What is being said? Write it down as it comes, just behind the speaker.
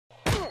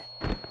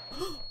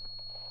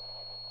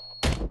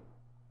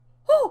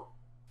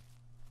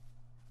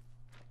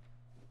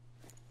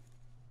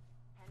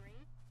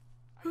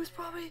was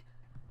probably...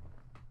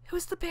 It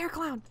was the bear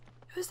clown.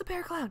 It was the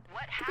bear clown.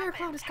 What the bear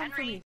clown has come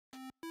for Henry? me.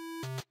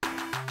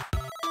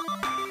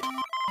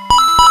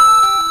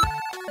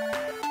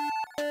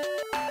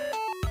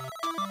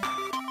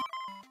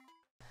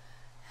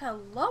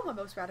 Hello, my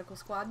most radical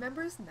squad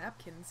members.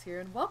 Napkins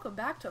here, and welcome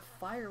back to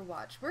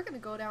Firewatch. We're gonna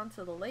go down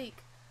to the lake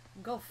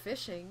and go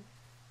fishing,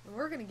 and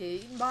we're gonna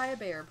get eaten by a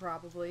bear,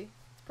 probably.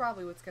 It's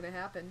probably what's gonna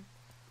happen.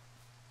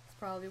 It's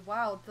probably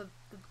wild. The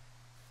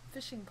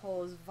fishing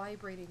pole is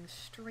vibrating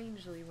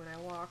strangely when I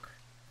walk.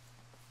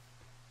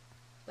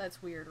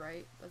 That's weird,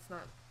 right? That's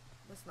not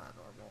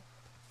normal.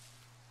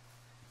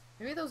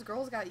 Maybe those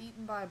girls got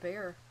eaten by a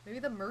bear. Maybe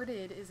the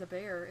murdered is a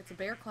bear. It's a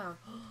bear clown.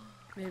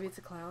 Maybe it's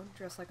a clown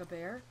dressed like a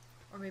bear.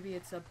 Or maybe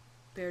it's a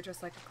bear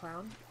dressed like a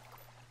clown.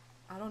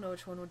 I don't know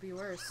which one would be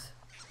worse.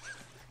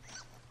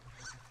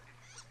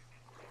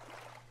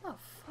 What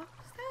the fuck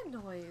was that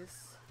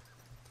noise?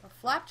 A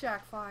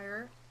flapjack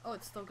fire. Oh,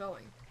 it's still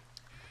going.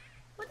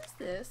 What is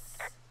this?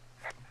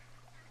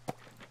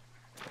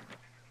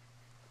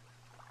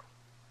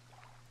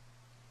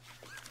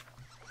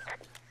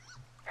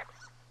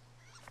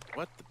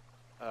 What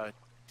the,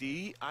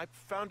 Dee, I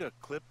found a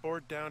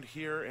clipboard down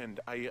here and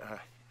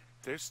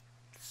there's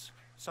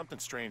something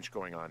strange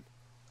going on.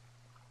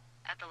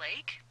 At the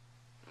lake?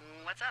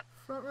 What's up?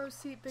 Front row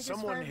seat, biggest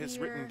Someone fire has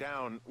here. written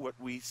down what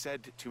we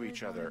said to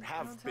each other,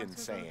 have been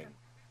saying.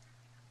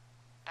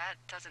 That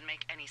doesn't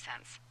make any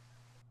sense.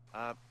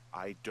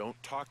 I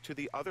don't talk to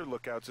the other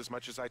lookouts as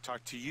much as I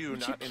talk to you,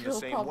 Would not you in kill the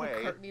same Paul way.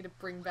 McCartney to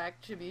bring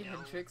back Jimi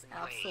Hendrix? way.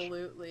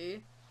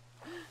 Absolutely.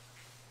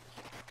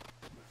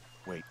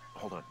 Wait,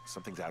 hold on.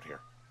 Something's out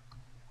here.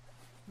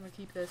 I'm gonna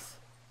keep this.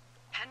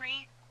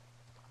 Henry?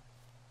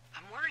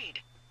 I'm worried.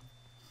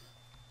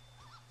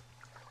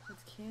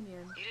 It's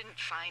Canyon. You didn't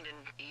find and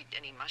eat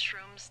any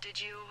mushrooms,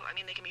 did you? I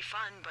mean, they can be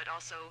fun, but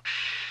also,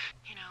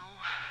 you know,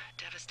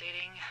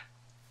 devastating.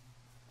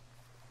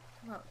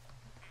 What?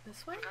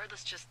 This way?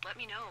 Regardless, just let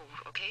me know,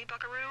 okay,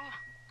 buckaroo?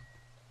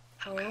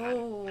 Oh. God, I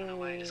don't know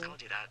why I just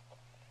called you that.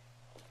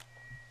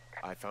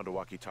 I found a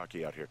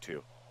walkie-talkie out here,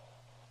 too.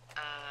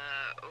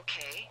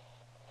 Okay.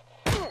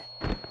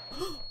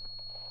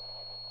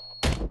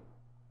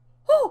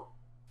 Oh!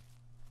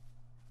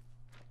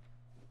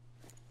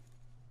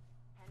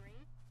 Henry?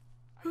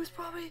 It was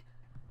probably...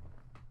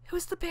 It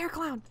was the bear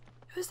clown.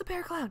 It was the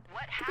bear clown.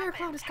 What The bear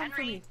clown happened, has come for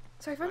Henry? me.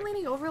 Sorry, if I'm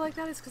leaning over like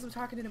that, it's because I'm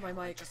talking into my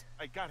mic.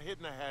 I got hit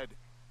in the head.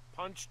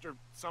 Punched or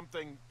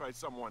something by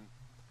someone.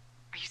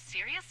 Are you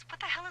serious? What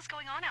the hell is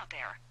going on out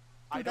there?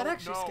 Dude, that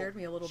actually scared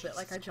me a little bit,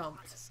 like I jumped.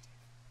 Christ.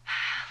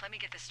 Let me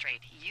get this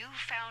straight. You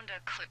found a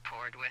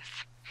clipboard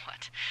with,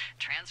 what,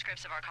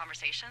 transcripts of our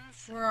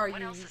conversations? Where are what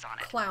you, else is on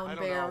it? clown I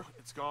don't bear? know.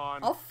 It's gone.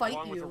 I'll fight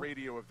along with you. the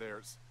radio of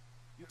theirs.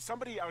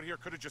 Somebody out here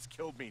could have just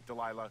killed me,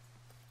 Delilah.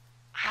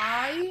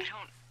 I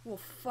don't... will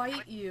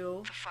fight you.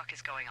 What the fuck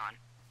is going on?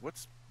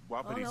 What's Oh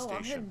Wapiti no, I'm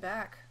heading Station?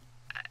 back.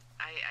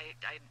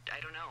 I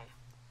don't know.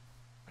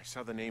 I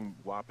saw the name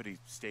Wapiti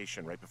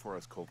Station right before I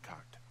was cold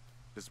cocked.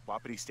 Does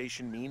Wapiti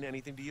Station mean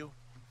anything to you?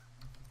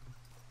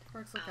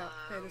 Works, look out.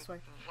 Okay, this way.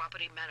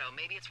 Wapiti Meadow.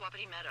 Maybe it's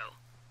Wapiti Meadow.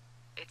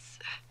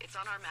 It's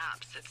on our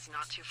maps. It's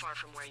not too far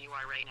from where you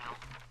are right now.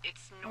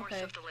 It's north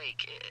Okay. of the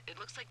lake. It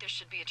looks like there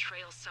should be a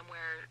trail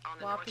somewhere on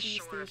the Wapiti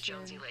north shore of Station.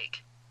 Jonesy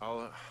Lake.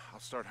 I'll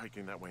start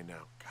hiking that way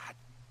now. God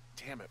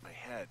damn it, my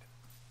head.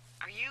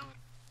 Are you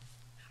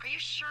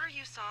sure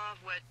you saw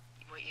what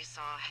you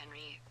saw,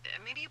 Henry?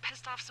 Maybe you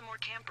pissed off some more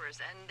campers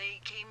and they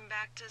came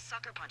back to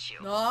sucker punch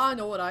you. No, I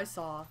know what I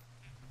saw.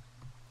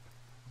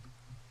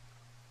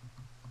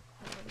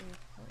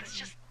 This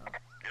just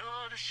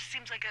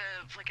seems like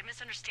a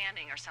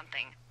misunderstanding or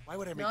something. Why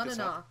would I make No, this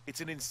no, up? no.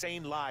 It's an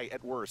insane lie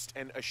at worst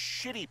and a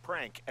shitty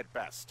prank at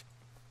best.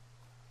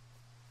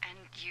 And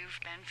you've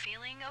been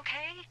feeling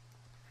okay?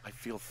 I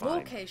feel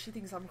fine. Okay, she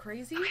thinks I'm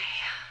crazy.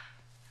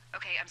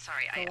 Okay, I'm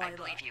sorry. I Delilah.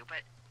 believe you,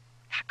 but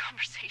that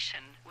conversation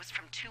was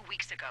from 2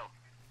 weeks ago.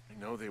 I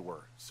know they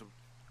were. So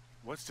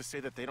what's to say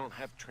that they don't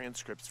have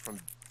transcripts from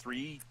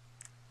 3,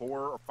 4,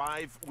 or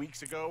 5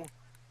 weeks ago?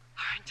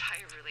 Our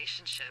entire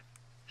relationship,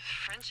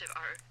 friendship,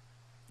 our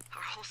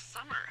whole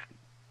summer.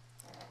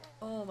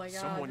 Oh my god,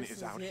 Someone this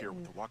is out here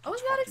with the I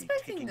was not walkie-talkie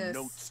expecting taking this.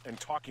 notes and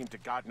talking to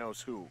God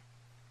knows who.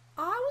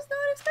 I was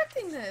not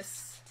expecting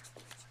this.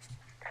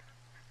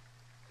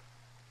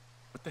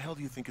 What the hell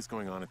do you think is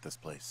going on at this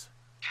place?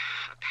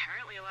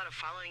 Apparently a lot of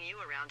following you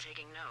around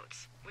taking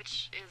notes,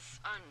 which is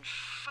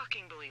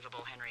unfucking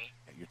believable, Henry.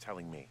 Yeah, you're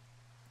telling me.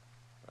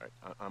 All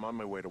right, I'm on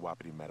my way to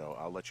Wapiti Meadow.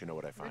 I'll let you know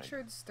what I find.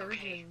 Richard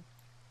Sturgeon.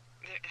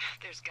 Okay.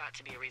 There's got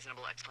to be a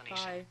reasonable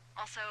explanation. Bye.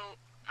 Also,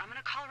 I'm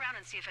gonna call around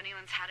and see if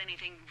anyone's had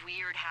anything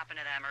weird happen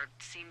to them or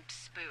seemed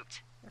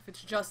spooked. If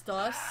it's just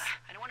us.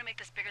 I don't want to make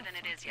this bigger than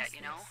it is yet,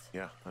 you know?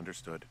 Yeah,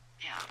 understood.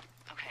 Yeah,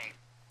 okay.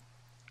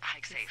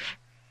 Hike safe.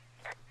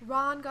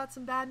 Ron got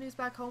some bad news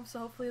back home, so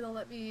hopefully they'll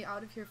let me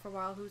out of here for a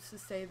while. Who's to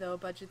say, though,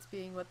 budgets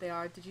being what they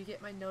are. Did you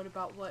get my note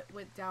about what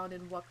went down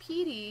in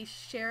Wapiti?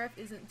 Sheriff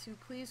isn't too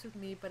pleased with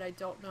me, but I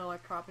don't know. I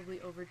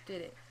probably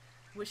overdid it.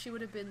 Wish you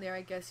would have been there.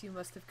 I guess you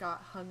must have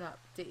got hung up.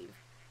 Dave.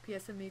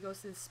 PS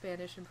amigos is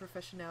Spanish and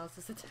professionals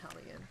is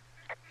Italian.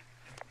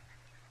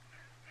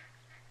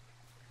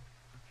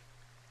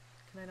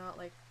 Can I not,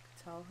 like,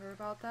 tell her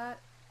about that?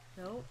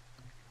 Nope.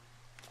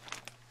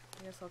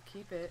 I guess I'll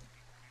keep it.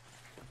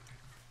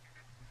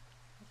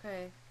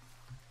 Okay.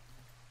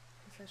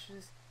 Guess I should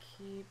just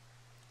keep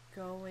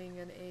going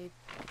in a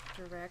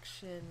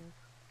direction.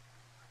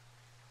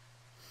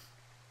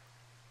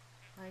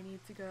 I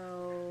need to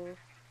go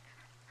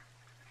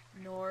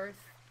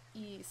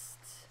northeast.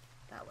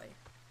 That way.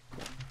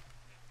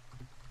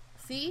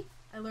 See?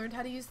 I learned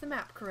how to use the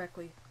map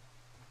correctly.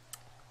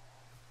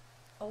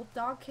 Old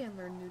dog can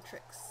learn new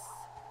tricks.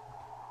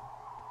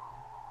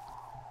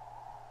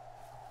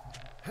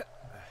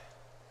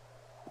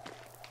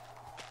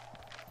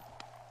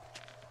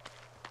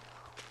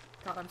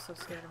 God, I'm so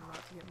scared I'm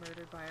about to get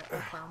murdered by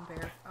a clown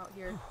bear out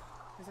here.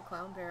 There's a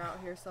clown bear out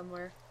here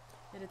somewhere.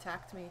 It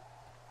attacked me.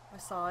 I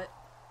saw it.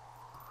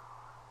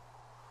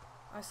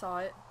 I saw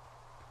it.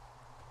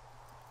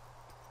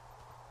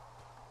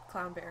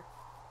 Clown bear.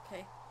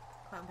 Okay.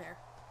 Clown bear.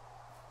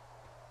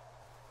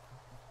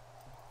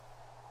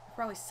 I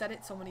probably said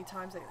it so many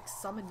times I like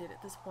summoned it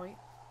at this point.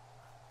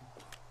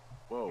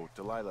 Whoa,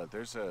 Delilah,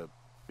 there's a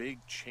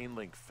big chain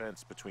link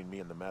fence between me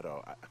and the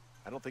meadow.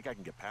 I don't think I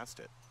can get past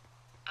it.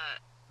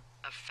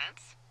 A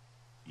fence?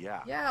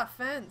 Yeah. Yeah, a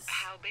fence.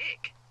 How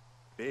big?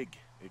 Big.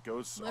 It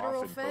goes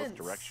Literal off in fence. both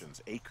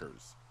directions.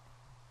 Acres.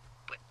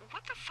 But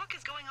what the fuck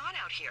is going on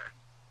out here?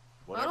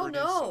 Whatever don't it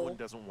is, know. someone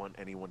doesn't want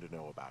anyone to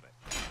know about it.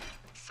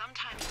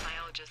 Sometimes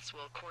biologists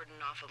will cordon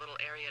off a little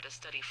area to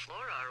study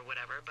flora or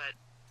whatever, but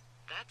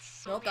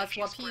that's Nope, only a that's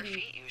few what square PD.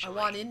 feet I usually.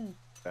 want in.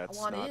 That's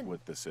I want not in.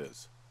 what this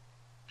is.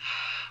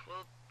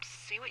 Well,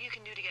 see what you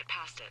can do to get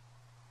past it.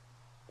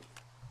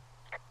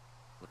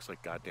 Looks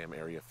like goddamn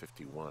Area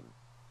 51.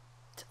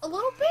 A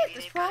little bit. Maybe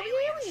There's they've got probably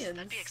aliens.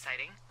 That'd be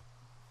exciting.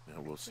 Yeah,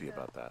 we'll see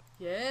about that.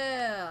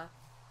 Yeah.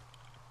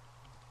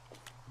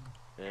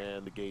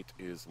 And the gate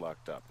is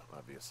locked up,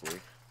 obviously.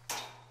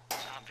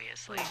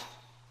 Obviously.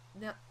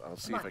 No. I'll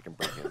see Come if on. I can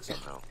break in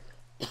somehow.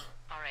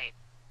 Alright.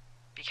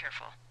 Be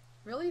careful.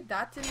 Really?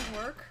 That didn't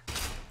work?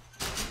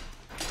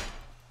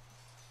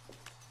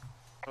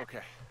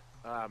 Okay.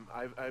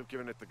 I've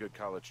given it the good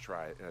college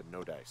try.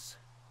 No dice.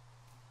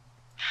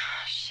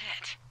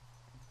 Shit.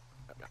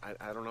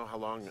 I don't know how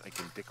long I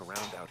can dick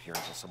around out here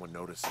until someone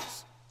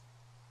notices.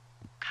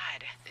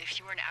 God, if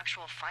you were an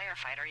actual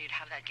firefighter, you'd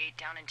have that gate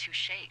down in 2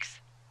 shakes.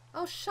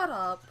 Oh, shut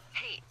up.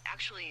 Hey,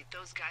 actually,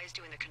 those guys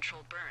doing the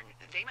controlled burn,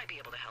 they might be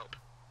able to help.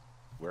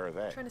 Where are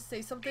they? Trying to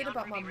say something Beyond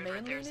about my Ruby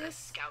River, there's a manliness?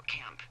 scout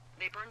camp.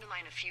 They burned a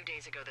line a few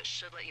days ago that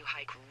should let you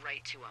hike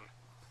right to them.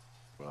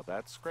 Well,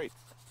 that's great.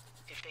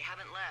 If they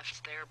haven't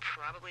left, they're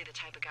probably the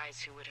type of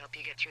guys who would help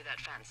you get through that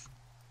fence.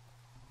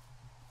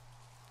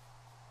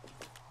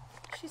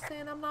 She's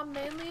saying I'm not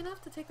manly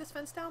enough to take this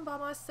fence down by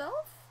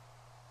myself?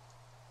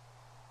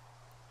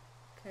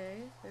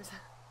 Okay, there's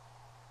a...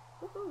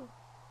 Woohoo!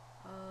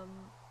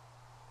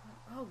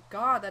 Oh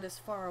god, that is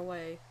far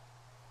away.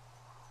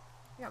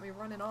 They got me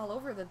running all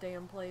over the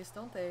damn place,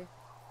 don't they?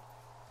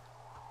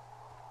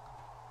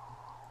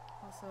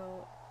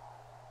 Also,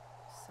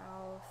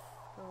 south,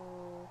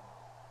 go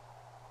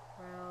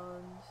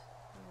round,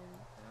 and...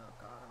 Oh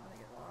god, I'm gonna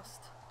get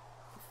lost.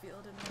 I feel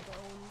it in my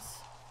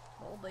bones.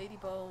 Old lady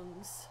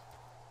bones.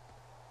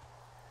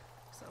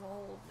 'Cause I'm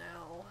old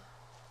now.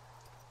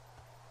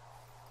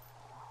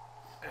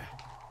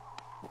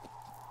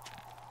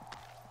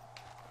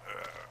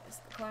 Yes,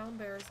 the clown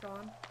bear is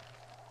gone.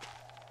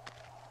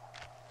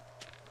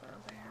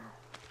 Clown bear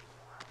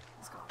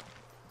is gone.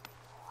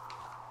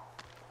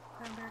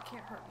 Clown bear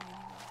can't hurt me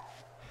anymore.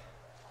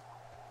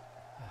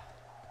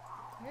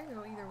 I can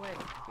go either way.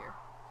 Here.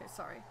 Okay,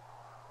 sorry.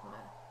 I'm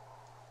gonna...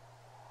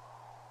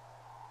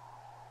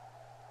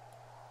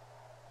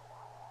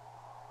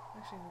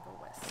 Actually, I'm gonna go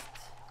west.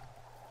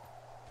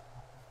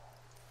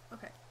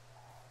 Okay.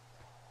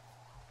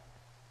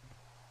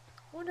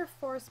 I wonder if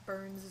Forrest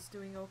Burns is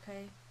doing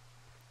okay.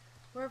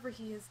 Wherever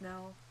he is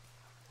now.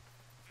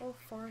 Oh,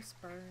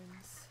 Forrest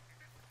Burns.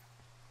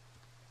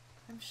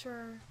 I'm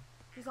sure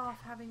he's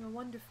off having a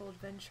wonderful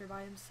adventure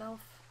by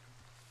himself.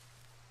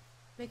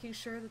 Making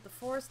sure that the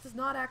forest does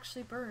not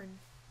actually burn,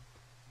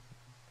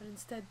 but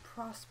instead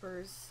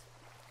prospers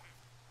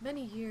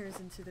many years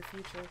into the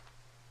future.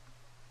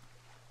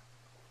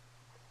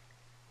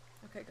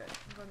 Okay, good.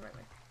 I'm going the right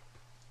way.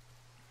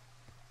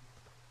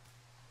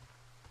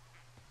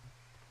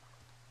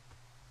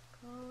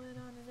 Going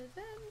on an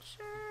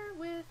adventure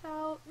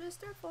without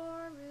Mr.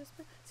 Forrest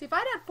Burns. See, if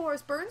I'd had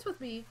Forrest Burns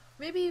with me,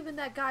 maybe even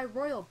that guy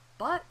Royal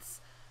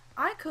Butts,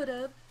 I could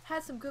have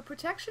had some good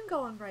protection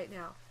going right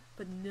now.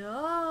 But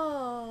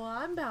no,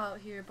 I'm out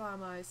here by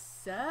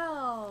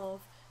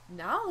myself.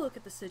 Now look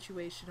at the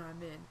situation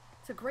I'm in.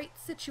 It's a great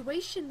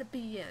situation to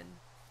be in.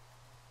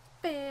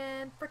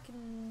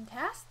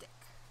 Fan-frickin-tastic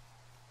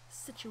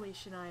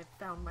situation I have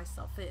found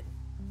myself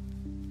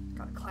in.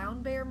 Got a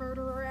clown bear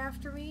murderer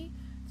after me.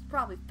 It's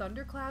probably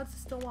thunderclouds that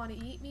still want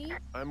to eat me.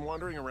 I'm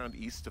wandering around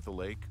east of the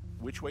lake.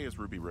 which way is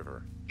Ruby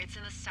River? It's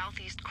in the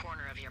southeast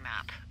corner of your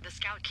map. The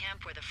scout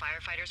camp where the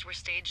firefighters were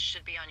staged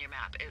should be on your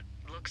map. It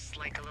looks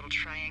like a little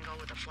triangle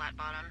with a flat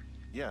bottom.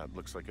 Yeah, it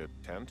looks like a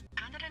tent.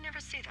 How did I never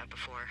see that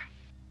before?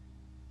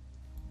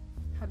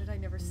 How did I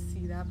never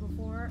see that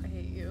before? I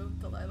hate you,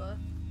 Delilah.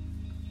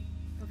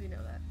 Hope you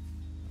know that.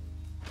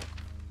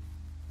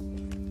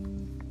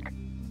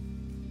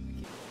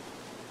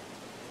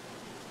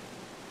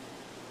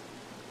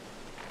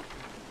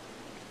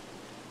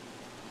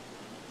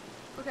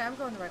 Okay, I'm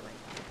going the right way.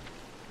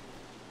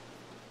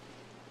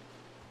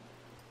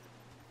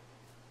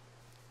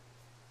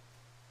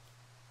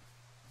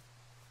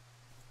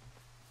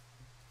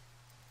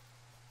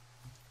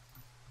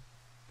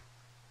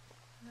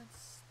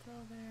 That's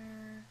still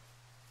there.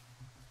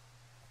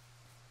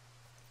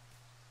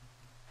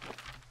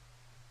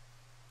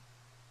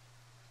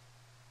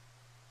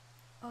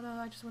 Oh no,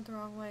 I just went the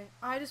wrong way.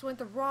 I just went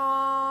the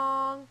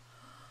wrong...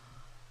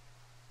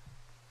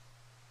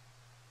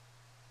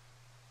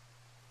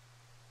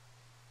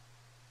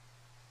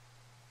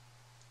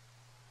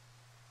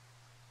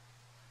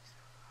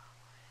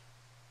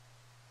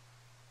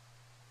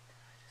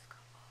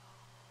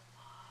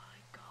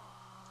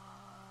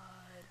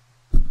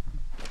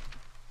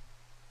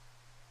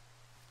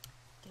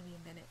 Give me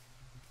a minute.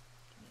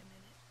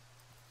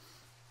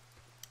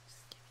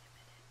 Just give me a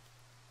minute.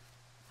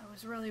 I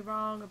was really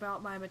wrong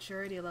about my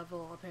maturity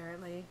level,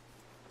 apparently.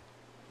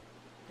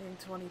 Being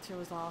 22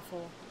 is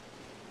awful.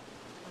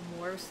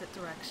 I'm worse at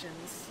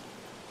directions.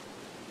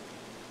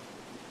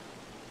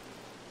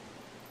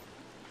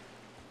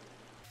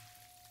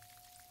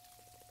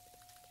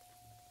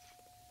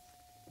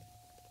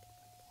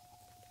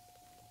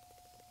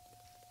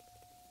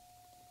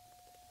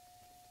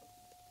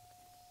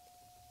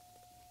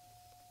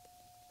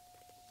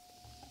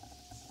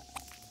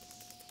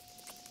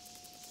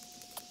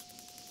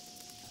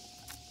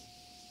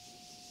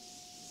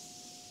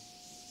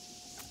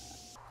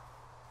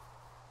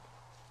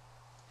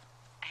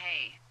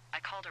 I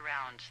called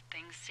around.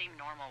 Things seem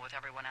normal with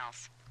everyone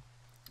else.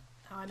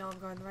 Now I know I'm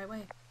going the right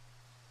way.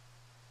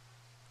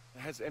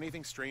 Has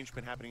anything strange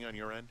been happening on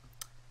your end?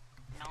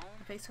 No.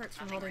 My face hurts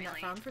from Nothing holding that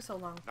really. frown for so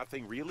long.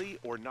 Nothing really,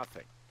 or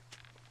nothing?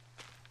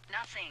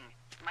 Nothing.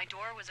 My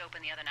door was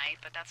open the other night,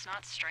 but that's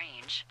not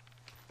strange.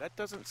 That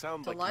doesn't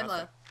sound like Delilah.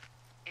 nothing.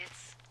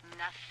 It's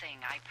nothing,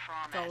 I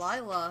promise.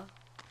 Delilah.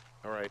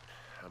 All right,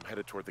 I'm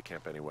headed toward the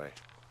camp anyway.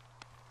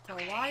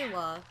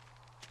 Delilah.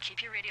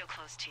 Keep your radio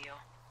close to you.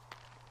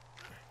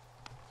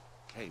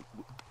 Hey,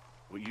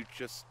 what you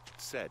just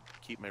said,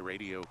 keep my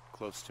radio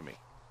close to me.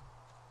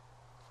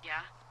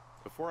 Yeah?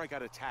 Before I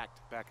got attacked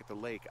back at the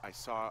lake, I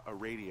saw a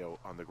radio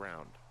on the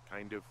ground,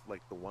 kind of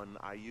like the one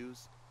I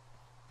use.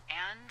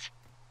 And?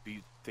 Do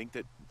you think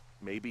that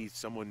maybe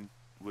someone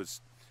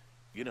was,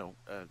 you know,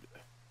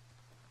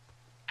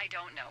 I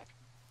don't know.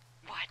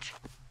 What?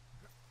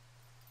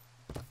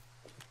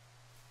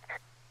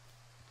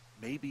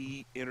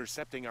 maybe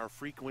intercepting our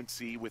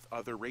frequency with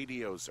other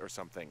radios or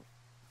something?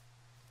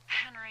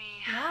 Henry...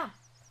 Yeah.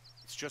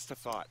 It's just a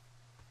thought.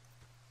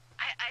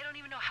 I don't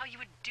even know how you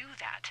would do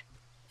that.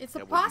 It's a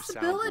Yeah, well, you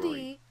sound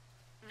possibility.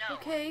 No.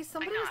 Okay,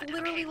 somebody I'm was not.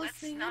 literally Okay,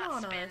 listening in let's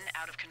on not spin us.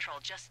 out of control.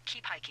 Just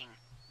keep hiking.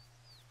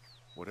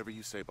 Whatever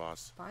you say,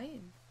 boss.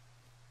 Fine.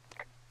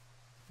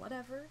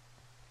 Whatever.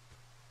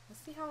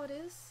 Let's see how it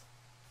is.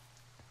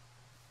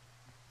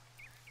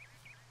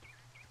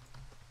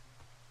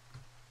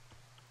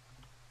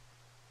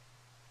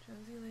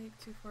 Jonesy Lake,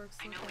 Two Forks,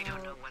 I know we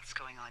Lookout. don't know what's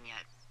going on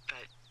yet,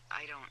 but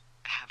I don't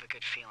have a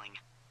good feeling.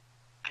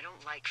 I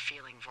don't like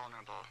feeling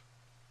vulnerable.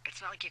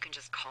 It's not like you can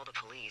just call the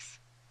police.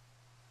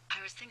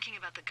 I was thinking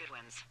about the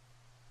Goodwins.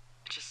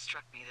 It just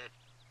struck me that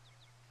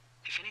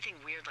if anything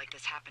weird like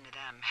this happened to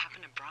them,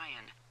 happened to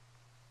Brian,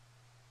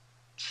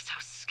 just how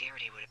scared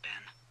he would have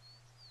been.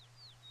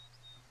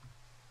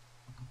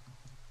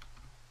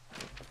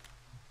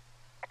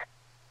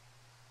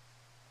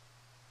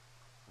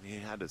 He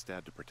had his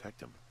dad to protect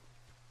him.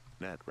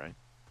 Ned, right?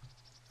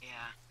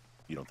 Yeah.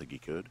 You don't think he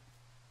could?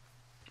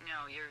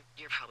 No,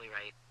 you're probably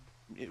right.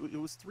 It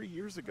was 3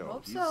 years ago.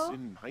 Hope He's so.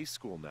 in high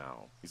school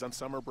now. He's on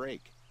summer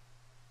break.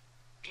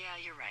 Yeah,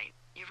 you're right.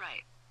 You're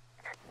right.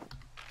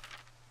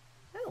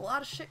 There's a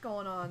lot of shit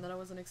going on that I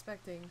wasn't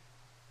expecting.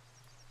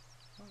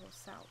 I'll go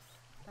south.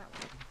 That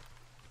way.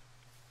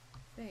 I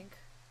think.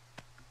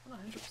 I'm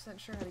not 100%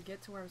 sure how to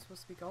get to where I'm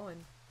supposed to be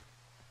going.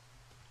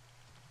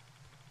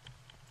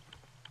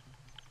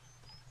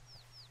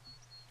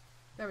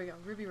 There we go.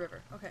 Ruby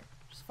River. Okay.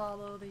 Just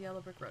follow the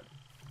yellow brick road.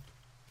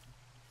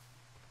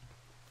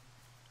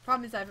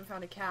 Problem is I haven't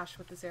found a cache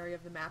with this area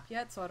of the map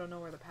yet, so I don't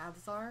know where the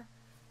paths are.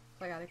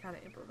 So I gotta kind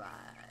of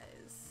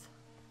improvise.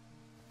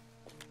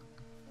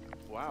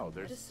 Wow,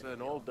 there's Medicine an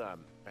wheel. old, I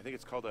think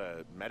it's called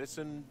a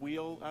medicine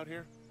wheel out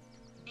here.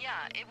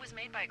 Yeah, it was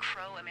made by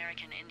Crow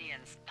American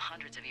Indians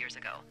hundreds of years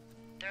ago.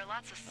 There are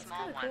lots of That's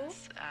small kinda cool.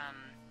 ones.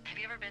 Have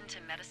you ever been to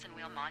Medicine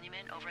Wheel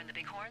Monument over in the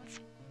Bighorns?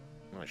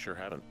 I sure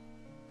haven't.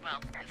 Well,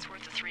 it's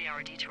worth a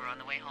 3-hour detour on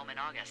the way home in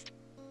August.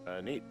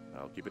 Neat.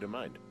 I'll keep it in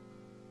mind.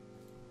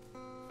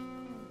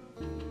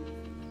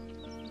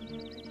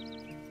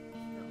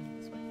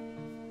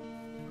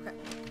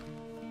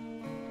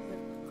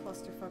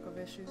 clusterfuck of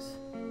issues.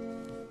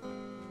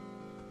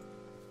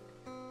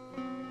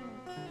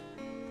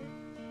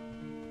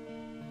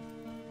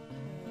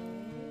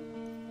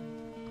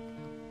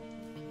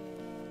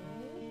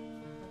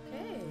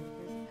 Okay,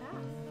 here's a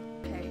path.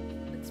 Okay,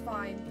 it's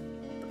fine.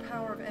 The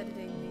power of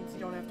editing means you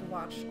don't have to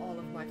watch all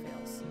of my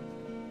fails.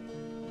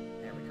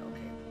 There we go,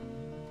 okay.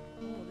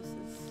 Oh, this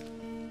is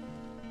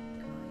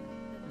kinda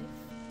nifty.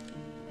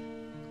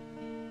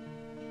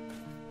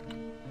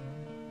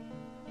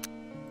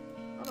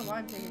 I don't know why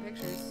I'm taking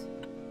pictures.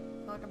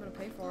 Not like I'm gonna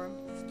pay for them.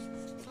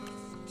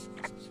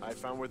 I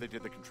found where they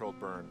did the controlled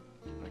burn.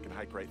 I can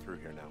hike right through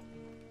here now.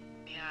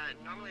 Yeah,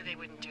 normally they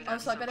wouldn't do that. Oh,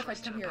 so I bet if close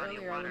I'd to come a here body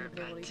of earlier, I water, wouldn't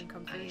have been able to but even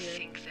come through I here.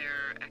 think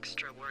they're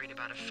extra worried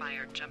about a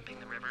fire jumping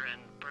the river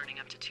and burning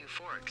up to 2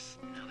 forks,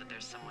 now that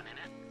there's someone in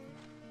it.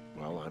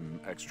 Well, I'm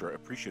extra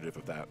appreciative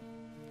of that.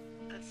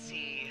 Let's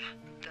see.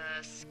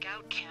 The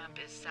scout camp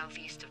is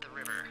southeast of the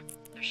river.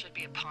 There should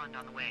be a pond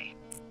on the way.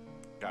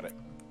 Got it.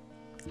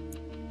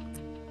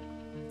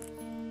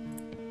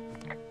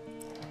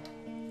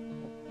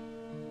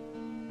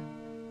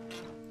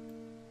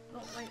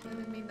 Oh, wait, I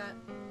didn't mean that.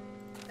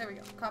 There we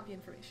go. Copy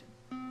information.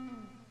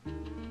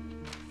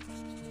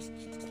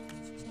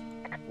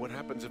 What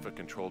happens if a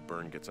controlled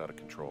burn gets out of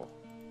control?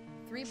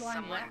 3 blind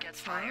Someone rats,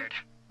 gets huh? fired.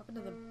 Up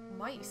into the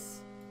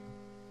mice.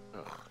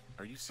 Ugh,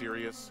 are you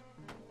serious?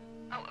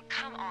 Oh,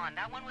 come on.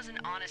 That one was an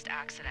honest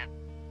accident.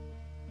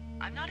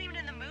 I'm not even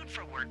in the mood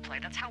for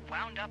wordplay. That's how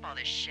wound up all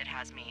this shit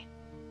has me.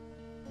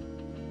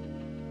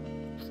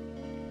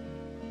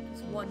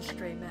 Just one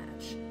stray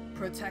match.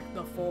 Protect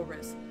the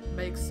forest.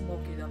 Make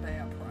Smokey the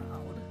Bear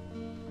proud.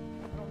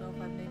 I don't know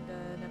if I've named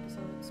an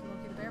episode of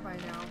Smokey the Bear by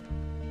now.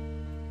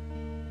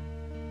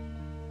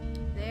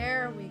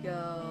 There we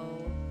go.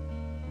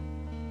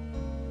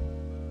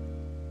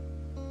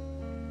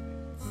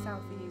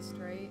 Southeast,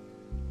 right?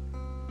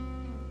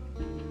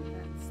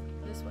 That's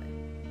this way.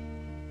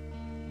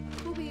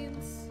 Cool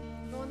beans.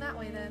 Going that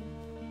way then.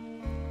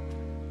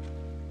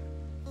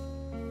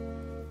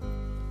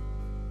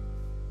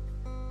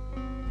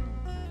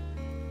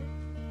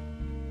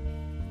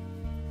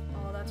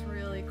 Oh, that's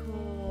really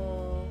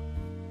cool.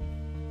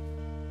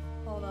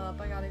 Hold up,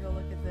 I gotta go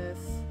look at this.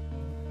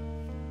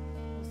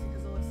 Mostly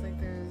because it looks like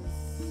there's a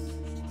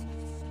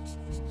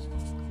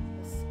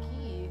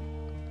ski.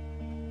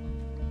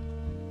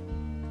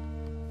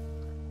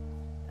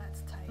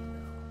 That's tight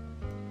though.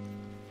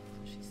 That's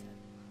what she said.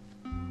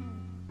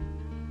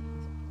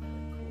 It's a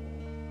really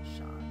cool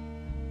shot.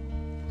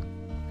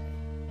 Okay.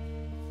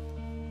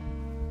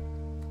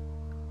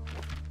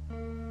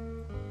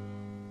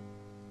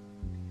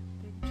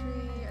 Big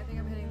tree. I think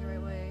I'm heading the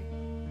right way.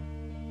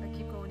 I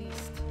keep going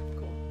east.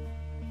 Cool.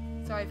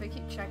 Sorry if I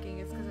keep checking.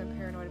 It's because I'm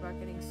paranoid about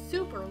getting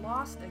super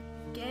lost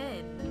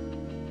again.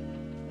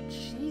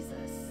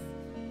 Jesus.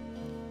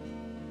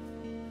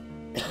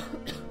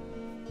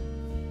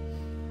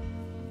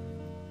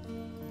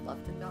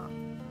 Love to not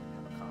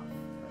have a cough,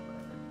 but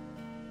whatever.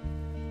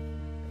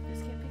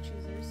 Beggars can't be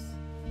choosers.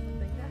 It's a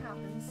thing that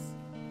happens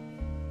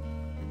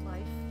in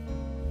life.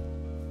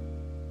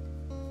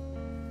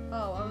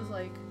 Oh, I was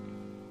like,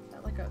 is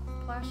that like a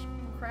crashed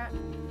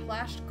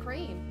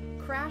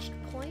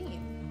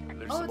plane?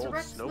 There's Oh, some it's a old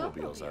wrecked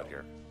snowmobiles snowmobile. out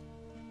here.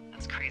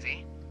 That's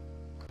crazy.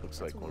 Looks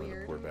That's like one of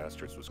weird. the poor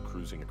bastards was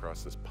cruising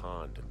across this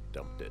pond and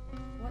dumped it.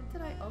 What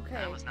did I? Okay.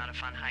 That was not a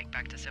fun hike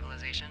back to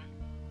civilization.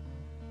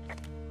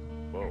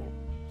 Whoa,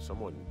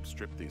 someone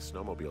stripped these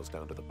snowmobiles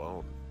down to the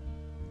bone.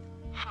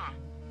 Huh.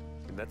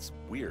 And that's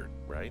weird,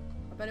 right?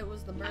 I bet it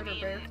was the I murder mean,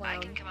 bear clown. I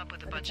can come up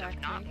with a that bunch of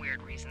attacked not me.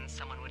 weird reasons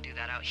someone would do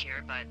that out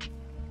here, but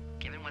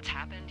given what's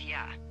happened,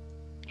 yeah.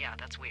 Yeah,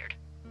 that's weird.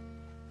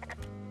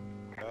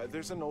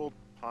 There's an old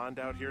pond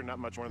out here, not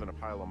much more than a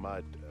pile of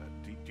mud.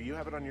 Do you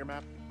have it on your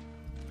map?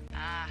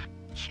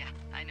 Yeah,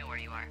 I know where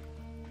you are.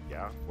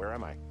 Yeah, where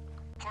am I?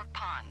 Pork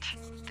Pond.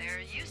 There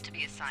used to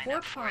be a sign Pork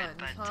up for it, Pond,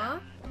 but, huh?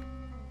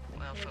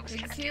 well, Little folks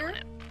pigs kept here? stealing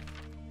it.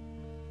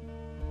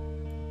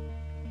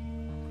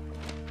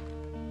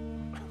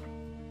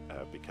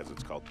 Because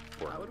it's called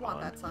Pork I would Pond.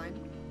 want that sign.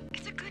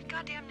 It's a good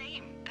goddamn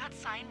name. That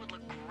sign would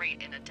look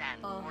great in a den,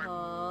 or,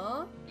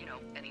 Uh-huh. you know,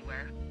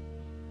 anywhere.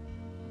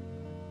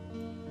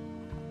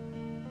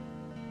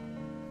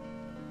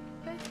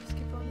 Okay, just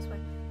keep going this way.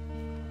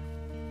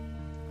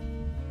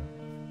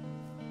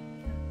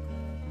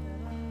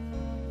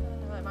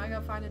 Am I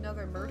gonna find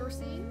another murder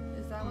scene?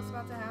 Is that what's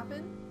about to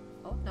happen?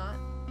 Hope not.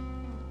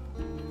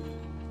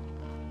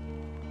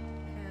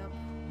 Camp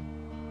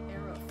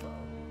Arapaho.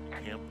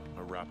 Camp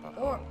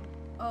Arapaho. Or,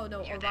 oh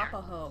no, You're there.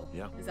 Arapaho.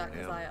 Yeah, Is that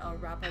because I I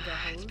Arapa de It's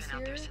Hose been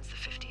out there here? since the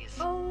 50s.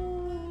 I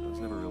Oh! was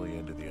never really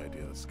into the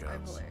idea of the I'm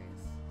Scouts. hilarious.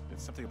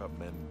 It's something about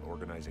men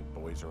organizing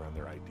boys around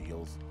their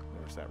ideals.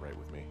 Never sat right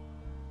with me.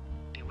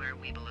 Beware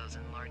weebelows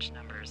in large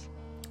numbers.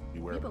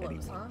 Beware of Weebelows,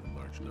 anyone huh? in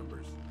large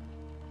numbers.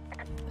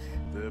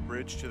 The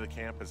bridge to the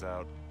camp is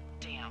out.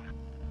 Damn.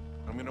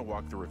 I'm gonna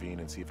walk the ravine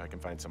and see if I can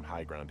find some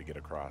high ground to get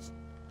across.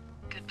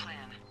 Good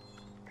plan.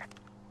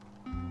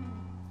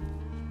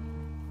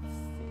 Let's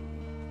see.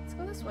 Let's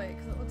go this way,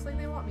 because it looks like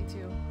they want me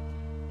to.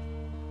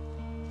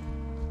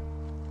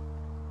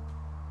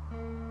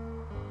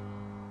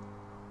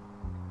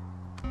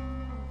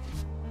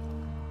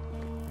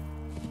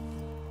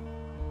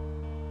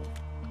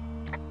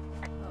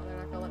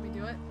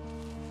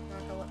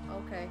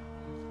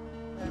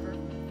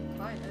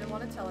 fine. I didn't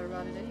want to tell her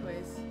about it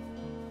anyways.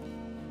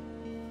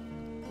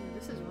 Dude,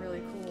 this is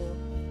really cool.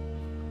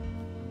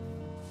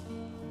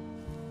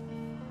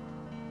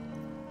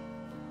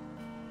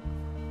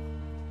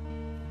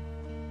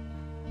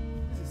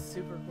 This is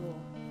super cool.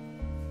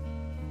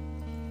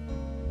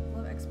 I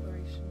love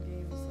exploration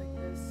games like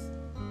this.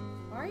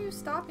 Why are you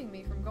stopping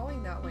me from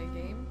going that way,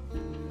 game?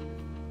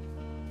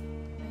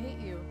 I hate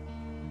you.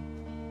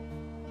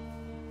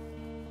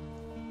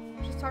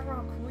 Just talk about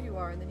how cool you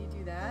are and then you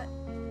do that.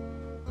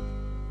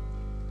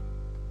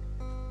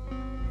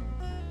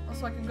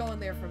 Also, I can go in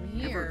there from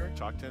You here. ever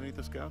talk to any of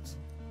the scouts?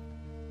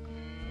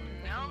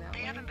 No, they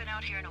haven't been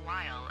out here in a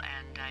while,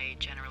 and I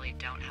generally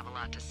don't have a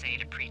lot to say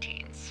to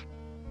preteens.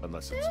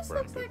 Unless it's This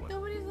Brian looks like Goodwin.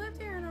 nobody's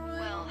lived here in a really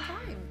long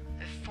time.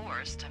 If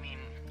forced, I mean,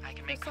 I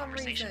can make For some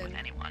conversation with reason.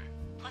 anyone.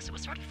 Plus, it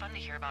was sort of fun to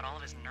hear about all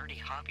of his nerdy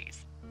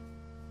hobbies.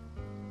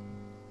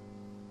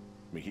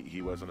 I mean,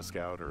 he wasn't a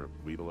scout or a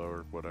Weeblo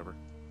or whatever.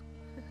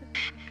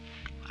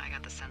 I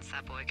got the sense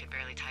that boy could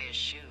barely tie his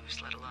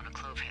shoes, let alone a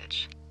clove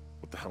hitch.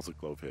 What the hell's a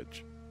clove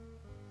hitch?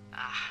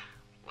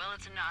 Well,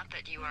 it's a knot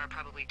that you are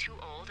probably too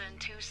old and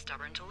too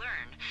stubborn to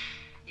learn.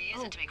 You use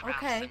Oh, it to make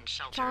rafts okay. and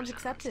shelters Challenge and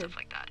accepted. stuff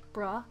like that.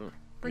 Bruh.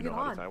 Bring You it know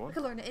how to on. tie one? I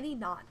could learn any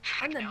knot.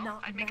 I'm the No,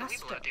 knot I'd make a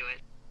master. Weeblo do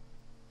it.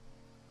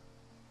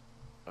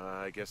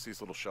 I guess these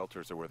little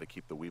shelters are where they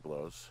keep the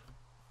Weeblos.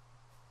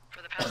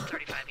 For the past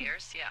 35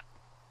 years, yeah.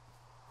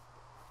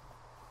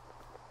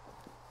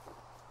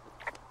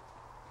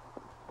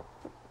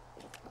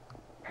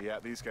 Yeah,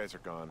 these guys are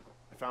gone.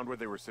 I found where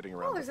they were sitting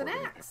around there's before an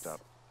getting axe. picked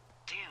up.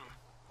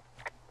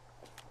 Damn.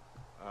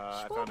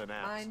 I found an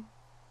axe. Fine.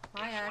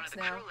 My If one axe of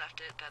the now. crew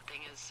left it, that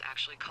thing is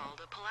actually called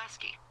a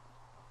Pulaski.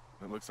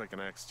 It looks like an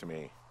axe to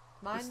me.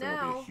 Mine This thing will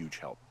be now. a huge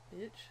help.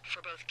 Bitch.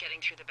 For both getting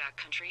through the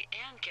backcountry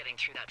and getting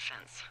through that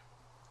fence.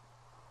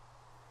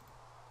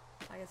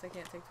 I guess I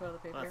can't take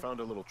toilet paper. I found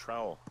a little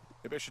trowel.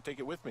 Maybe I should take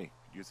it with me.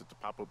 Use it to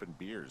pop open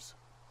beers.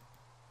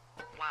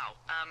 Wow,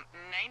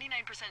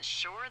 99%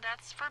 sure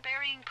that's for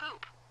burying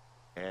poop.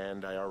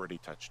 And I already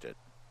touched it.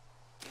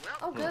 Well,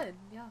 Oh, good.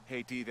 Yeah.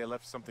 Hey, Dee, they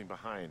left something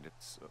behind.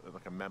 It's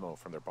like a memo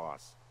from their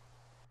boss.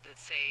 did it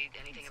say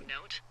anything of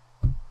note?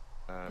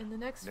 In the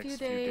next few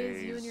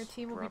days, you and your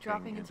team will be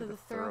dropping into the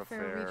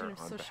thoroughfare region of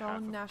on behalf Shoshone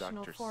of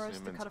National Dr. Forest to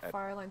Simmons cut a at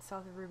fire line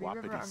south of Ruby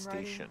River. Wapiti I'm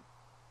writing. Station.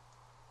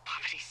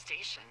 Wapiti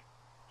Station.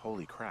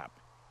 Holy crap.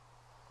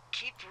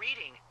 Keep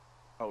reading.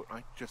 Oh,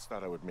 I just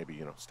thought I would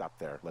maybe, stop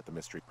there, let the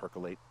mystery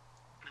percolate.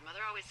 My mother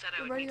always said I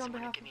I'm would writing need on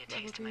someone behalf to give me a of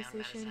taste of my Wapiti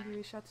own Station. He medicine.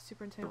 reached out to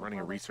Superintendent They're running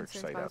a Wildlife research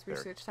concerns site about out his there.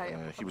 research site.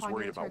 He was Upon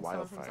worried your about return,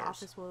 someone from his wildfires.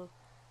 office will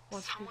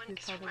want to Someone speak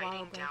is to the writing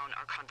wildlife. down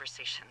our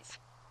conversations.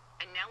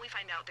 And now we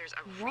find out there's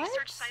a What?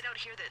 research site out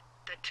here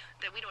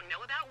that we don't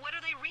know about. What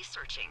are they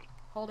researching?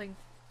 Holding.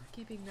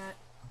 Keeping that.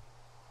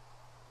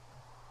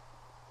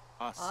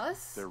 Us.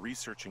 Us? They're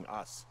researching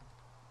us.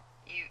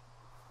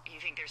 You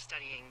think they're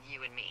studying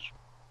you and me?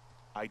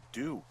 I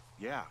do,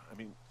 yeah. I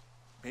mean,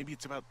 maybe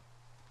it's about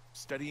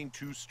studying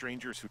two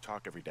strangers who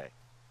talk every day.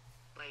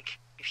 Like,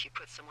 if you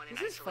put someone in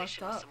This is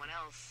isolation fucked with up. someone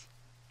else,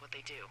 what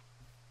they do.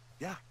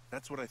 Yeah,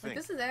 that's what I Like, think.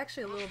 this is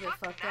actually a little bit Fuck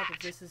fucked up if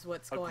that. this is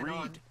what's going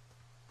on. Agreed.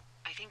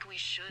 I think we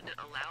should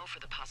allow for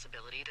the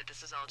possibility that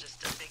this is all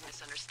just a big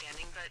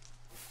misunderstanding, but...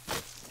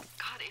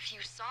 God, if you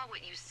saw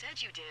what you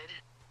said you did...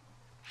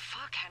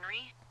 Fuck,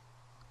 Henry.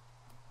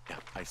 Yeah,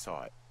 I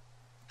saw it.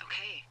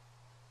 Okay.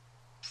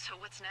 So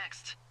what's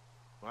next?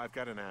 Well, I've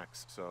got an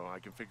axe, so I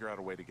can figure out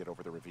a way to get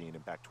over the ravine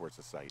and back towards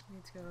the site.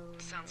 Need to go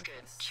Sounds good.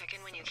 northwest. Check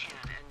in when you can,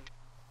 and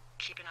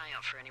keep an eye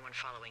out for anyone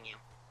following you.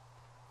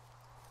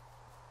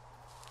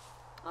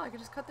 Oh, I could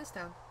just cut this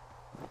down.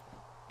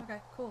 Okay,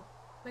 cool.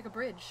 Make a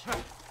bridge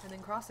and then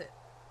cross it.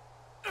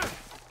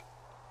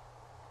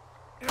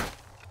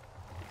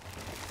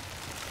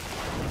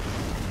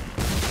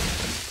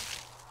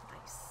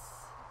 Nice.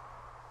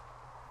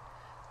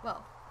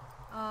 Well,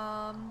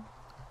 I'm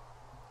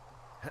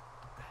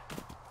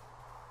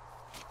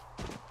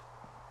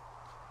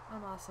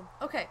awesome.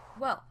 Okay,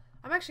 well,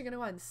 I'm actually gonna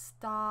go ahead and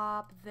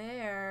stop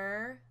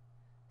there.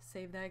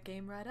 Save that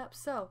game right up.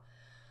 So,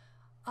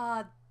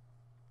 God,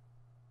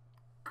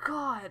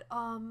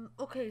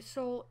 okay,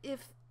 so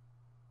if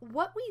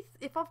what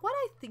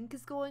I think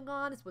is going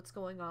on is what's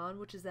going on,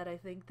 which is that I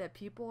think that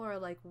people are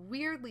like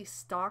weirdly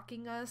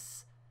stalking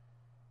us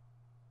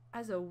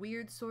as a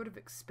weird sort of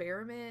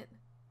experiment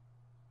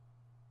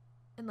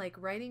and like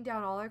writing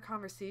down all our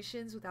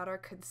conversations without our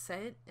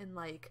consent and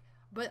like,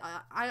 but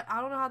I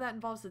don't know how that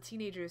involves the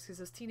teenagers because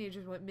those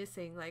teenagers went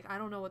missing. Like, I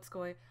don't know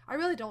I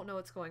really don't know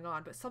what's going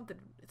on, but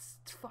it's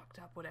fucked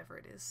up, whatever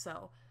it is.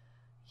 So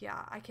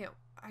yeah, I can't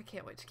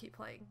wait to keep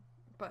playing.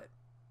 But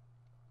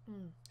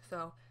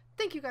so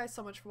thank you guys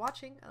so much for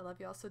watching. I love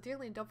you all so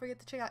dearly, and don't forget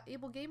to check out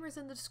Able Gamers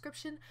in the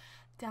description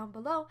down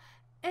below,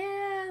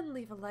 and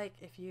leave a like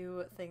if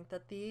you think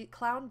that the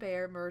clown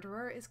bear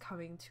murderer is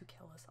coming to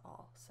kill us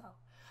all. So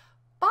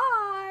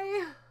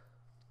bye.